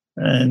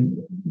and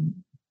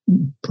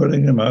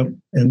putting them out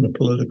in the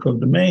political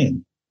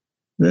domain.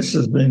 This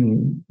has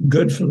been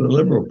good for the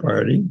Liberal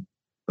Party,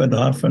 but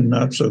often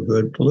not so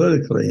good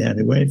politically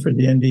anyway for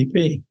the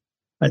NDP.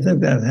 I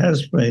think that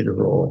has played a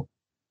role.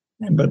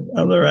 But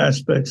other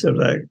aspects of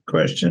that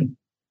question,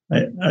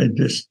 I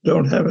just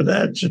don't have an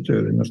answer to.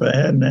 And if I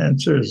had an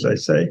answer, as I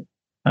say,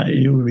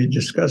 you would be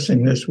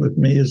discussing this with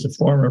me as a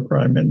former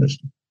prime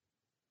minister.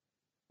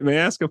 May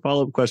I ask a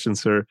follow-up question,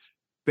 sir?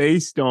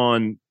 Based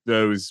on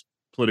those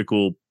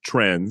political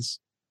trends,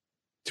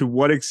 to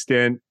what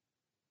extent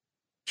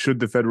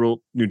should the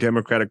federal New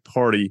Democratic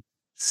Party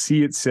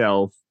see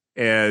itself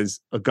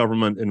as a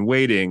government in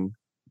waiting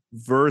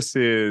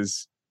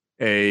versus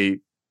a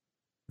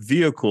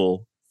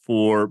vehicle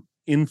for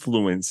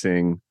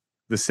influencing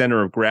the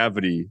center of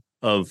gravity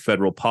of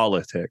federal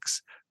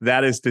politics?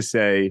 That is to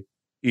say,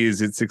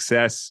 is its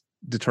success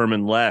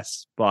determined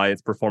less by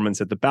its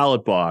performance at the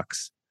ballot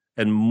box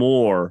and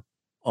more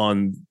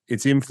on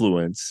its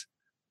influence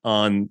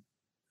on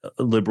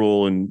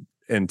liberal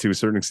and to a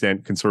certain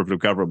extent conservative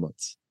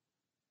governments?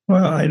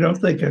 Well, I don't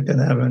think it can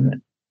have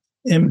an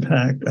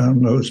impact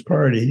on those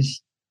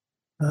parties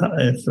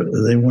if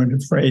they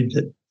weren't afraid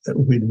that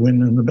we'd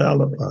win in the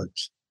ballot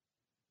box.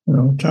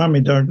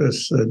 Tommy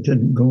Douglas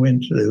didn't go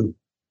into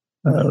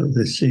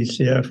the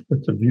CCF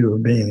with the view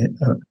of being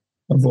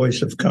a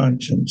voice of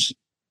conscience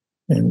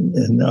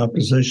in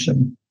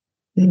opposition.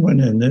 He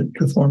went in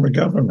to form a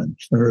government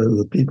for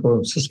the people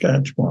of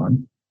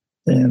Saskatchewan.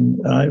 And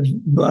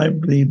I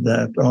believed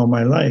that all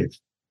my life.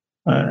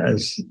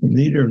 As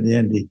leader of the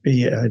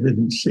NDP, I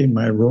didn't see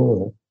my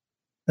role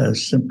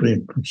as simply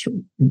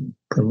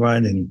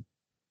providing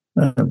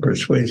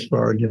persuasive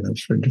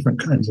arguments for different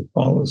kinds of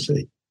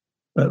policy,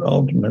 but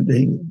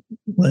ultimately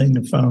laying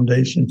the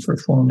foundation for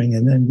forming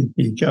an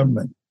NDP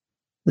government.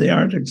 They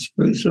aren't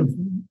exclusive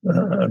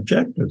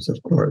objectives,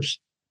 of course,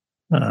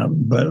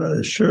 but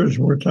as sure as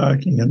we're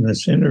talking in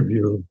this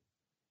interview,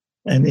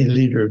 any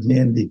leader of the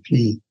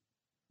NDP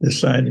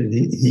decided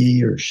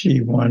he or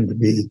she wanted to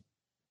be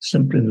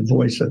simply the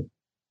voice of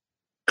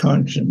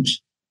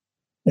conscience,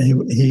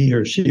 he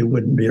or she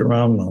wouldn't be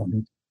around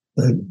long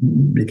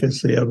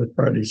because the other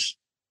parties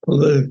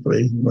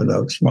politically would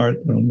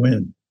outsmart them and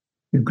win.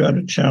 You've got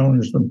to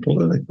challenge them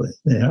politically.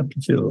 They have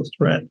to feel a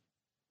threat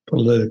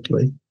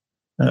politically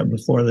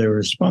before they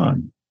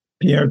respond.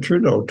 Pierre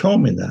Trudeau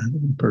told me that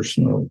in a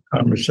personal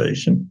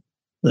conversation,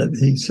 that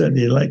he said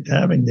he liked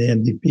having the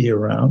NDP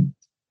around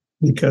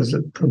because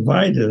it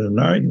provided an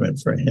argument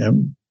for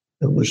him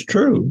that was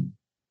true,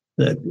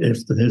 that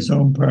if his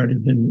own party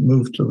didn't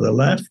move to the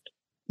left,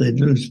 they'd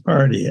lose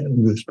party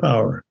and lose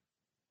power.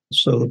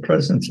 So the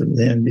presence of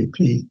the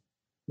NDP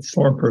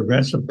for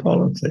progressive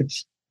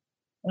politics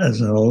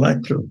as an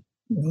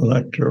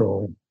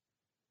electoral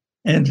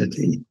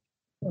entity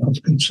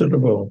of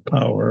considerable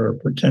power or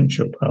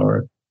potential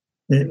power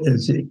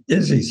is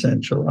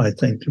essential, I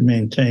think, to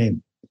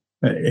maintain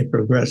a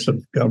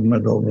progressive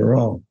government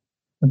overall.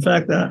 In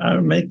fact, I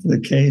would make the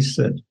case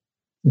that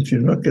if you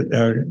look at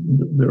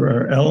there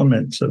are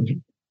elements of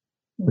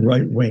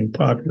right-wing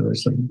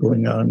populism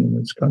going on in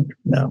this country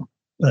now.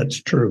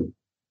 That's true.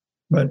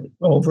 But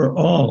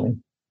overall,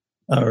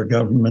 our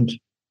government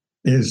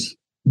is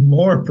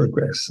more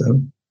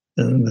progressive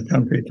than the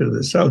country to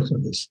the south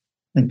of us,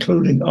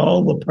 including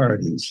all the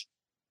parties.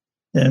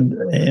 And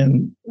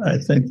I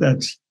think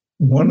that's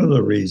one of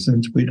the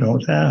reasons we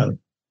don't have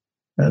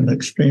an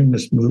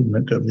extremist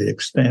movement of the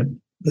extent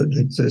that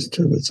exists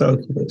to the south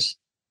of us.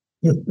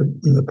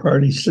 The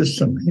party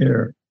system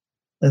here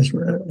has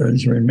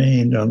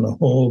remained on the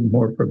whole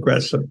more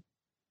progressive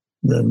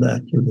than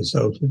that to the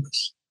south of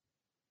us.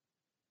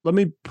 Let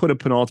me put a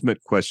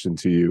penultimate question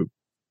to you.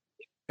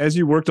 As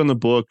you worked on the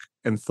book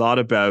and thought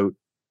about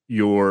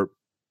your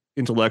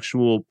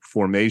intellectual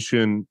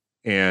formation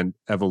and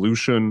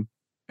evolution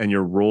and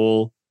your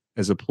role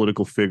as a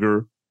political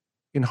figure.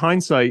 In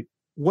hindsight,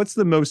 what's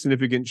the most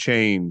significant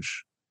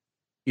change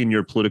in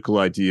your political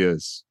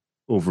ideas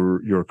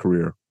over your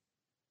career?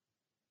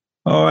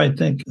 Oh, I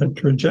think a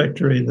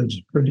trajectory that's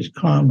pretty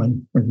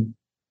common for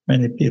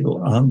many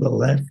people on the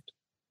left.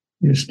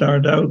 You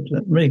start out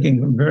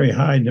making very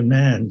high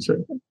demands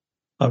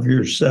of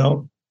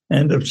yourself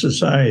and of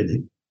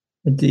society.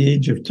 At the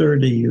age of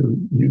 30,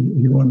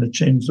 you want to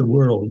change the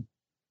world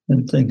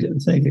and think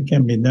it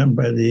can be done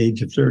by the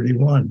age of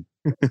 31.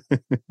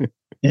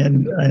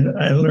 And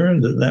I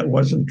learned that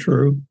wasn't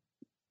true.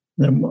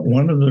 And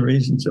one of the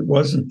reasons it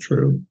wasn't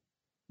true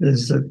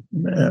is that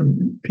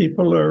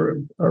people are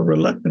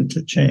reluctant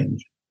to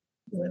change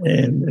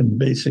in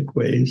basic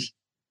ways.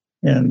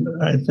 And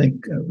I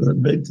think the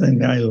big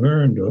thing I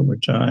learned over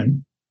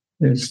time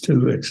is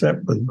to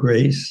accept with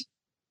grace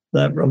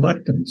that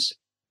reluctance,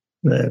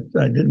 that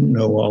I didn't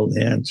know all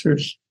the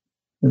answers.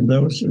 And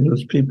those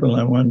people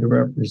I wanted to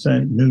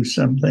represent knew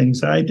some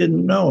things I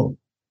didn't know.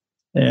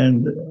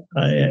 And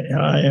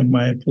I and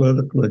my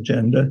political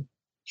agenda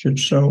should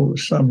show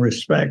some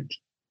respect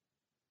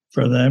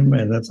for them.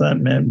 And if that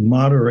meant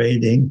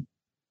moderating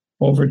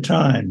over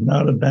time,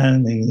 not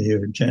abandoning the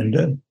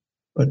agenda,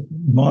 but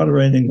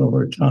moderating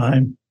over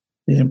time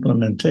the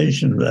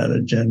implementation of that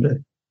agenda,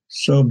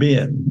 so be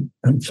it.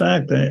 In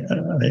fact,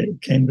 I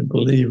came to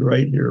believe,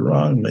 rightly or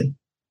wrongly,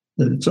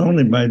 that it's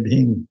only by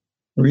being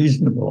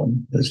reasonable,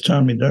 as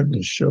Tommy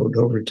Douglas showed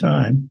over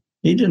time.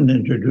 He didn't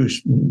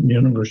introduce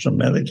universal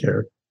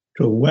Medicare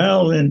till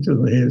well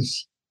into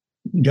his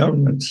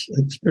government's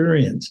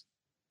experience.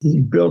 He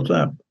built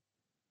up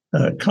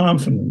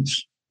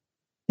confidence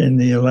in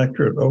the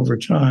electorate over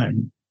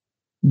time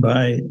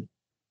by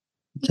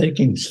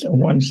taking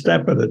one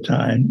step at a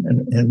time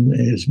in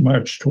his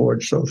march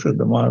towards social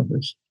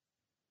democracy.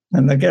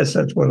 And I guess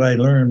that's what I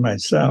learned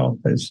myself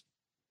is,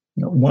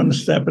 one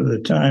step at a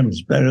time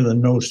is better than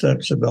no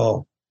steps at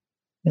all.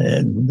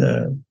 And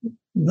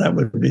that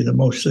would be the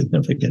most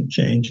significant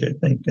change, I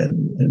think,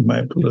 in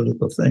my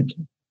political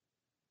thinking.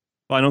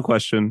 Final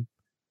question.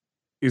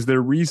 Is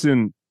there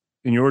reason,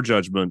 in your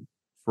judgment,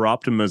 for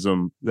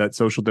optimism that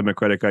social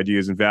democratic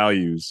ideas and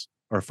values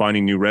are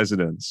finding new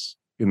residents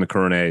in the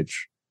current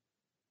age?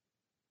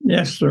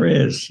 Yes, there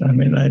is. I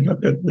mean, I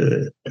look at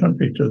the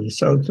country to the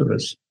south of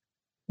us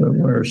that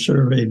were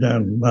surveyed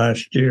done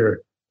last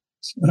year.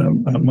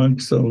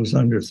 Amongst those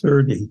under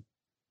 30,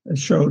 it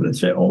showed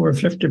that over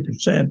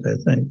 50%, I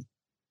think,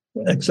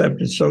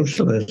 accepted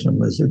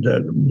socialism as a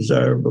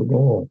desirable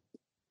goal.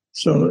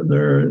 So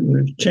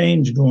there's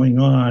change going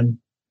on.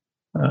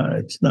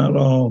 It's not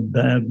all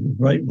bad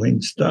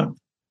right-wing stuff,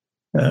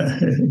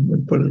 we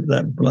put it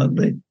that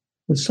bluntly,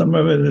 but some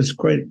of it is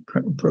quite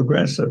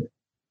progressive.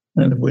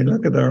 And if we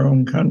look at our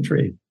own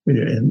country,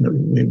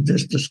 we've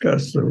just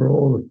discussed the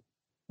role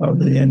of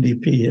the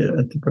NDP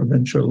at the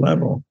provincial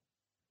level.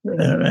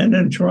 And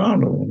in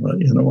Toronto,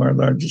 our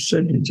largest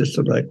city, just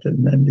elected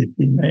an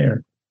NDP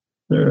mayor.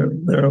 There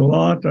are a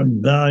lot of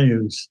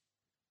values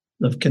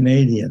of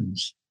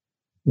Canadians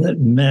that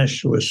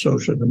mesh with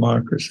social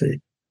democracy.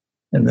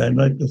 And I'd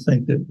like to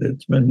think that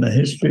it's been the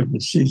history of the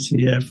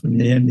CCF and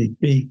the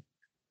NDP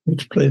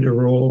which played a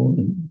role,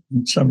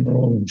 some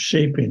role in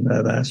shaping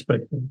that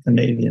aspect of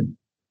Canadian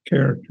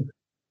character.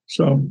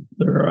 So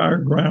there are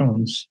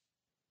grounds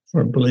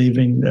for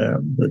believing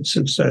that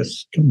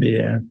success can be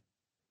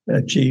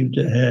achieved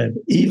ahead,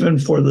 even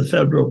for the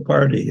federal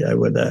party, I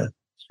would add.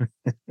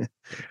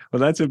 Well,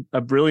 that's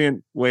a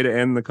brilliant way to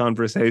end the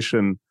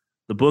conversation.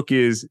 The book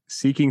is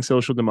Seeking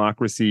Social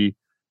Democracy,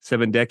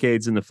 7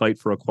 Decades in the Fight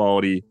for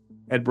Equality.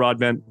 Ed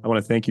Broadbent, I want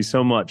to thank you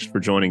so much for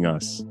joining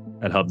us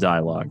at Hub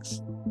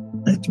Dialogues.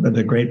 It's been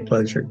a great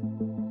pleasure.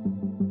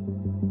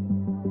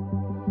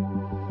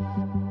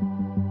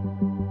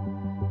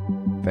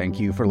 Thank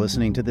you for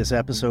listening to this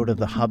episode of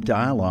the Hub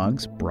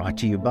Dialogues, brought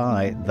to you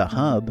by The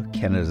Hub,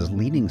 Canada's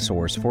leading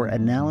source for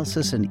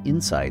analysis and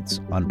insights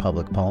on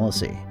public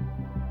policy.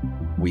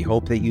 We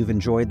hope that you've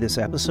enjoyed this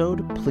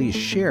episode. Please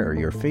share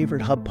your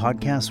favorite Hub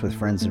podcasts with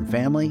friends and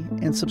family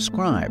and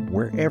subscribe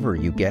wherever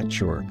you get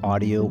your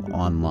audio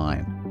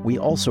online. We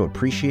also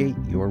appreciate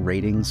your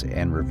ratings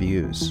and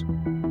reviews.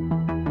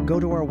 Go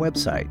to our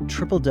website,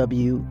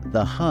 www.thehub.ca.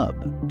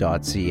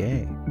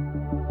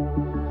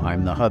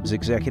 I'm the Hub's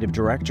Executive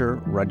Director,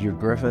 Rudyard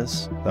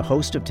Griffiths. The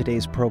host of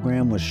today's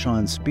program was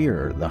Sean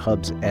Speer, the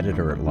Hub's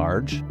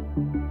Editor-at-Large.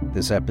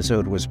 This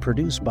episode was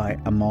produced by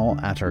Amal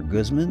Attar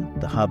Guzman.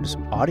 The Hub's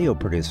audio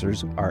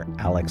producers are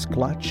Alex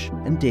Clutch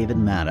and David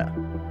Matta.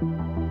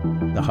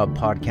 The Hub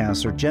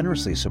podcasts are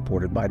generously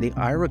supported by the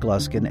Ira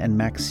Gluskin and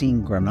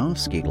Maxine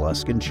Granovsky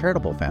Gluskin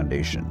Charitable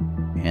Foundation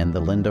and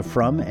the Linda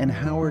Frum and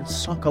Howard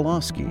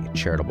Sokolowski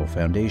Charitable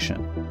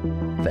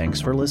Foundation.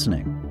 Thanks for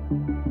listening.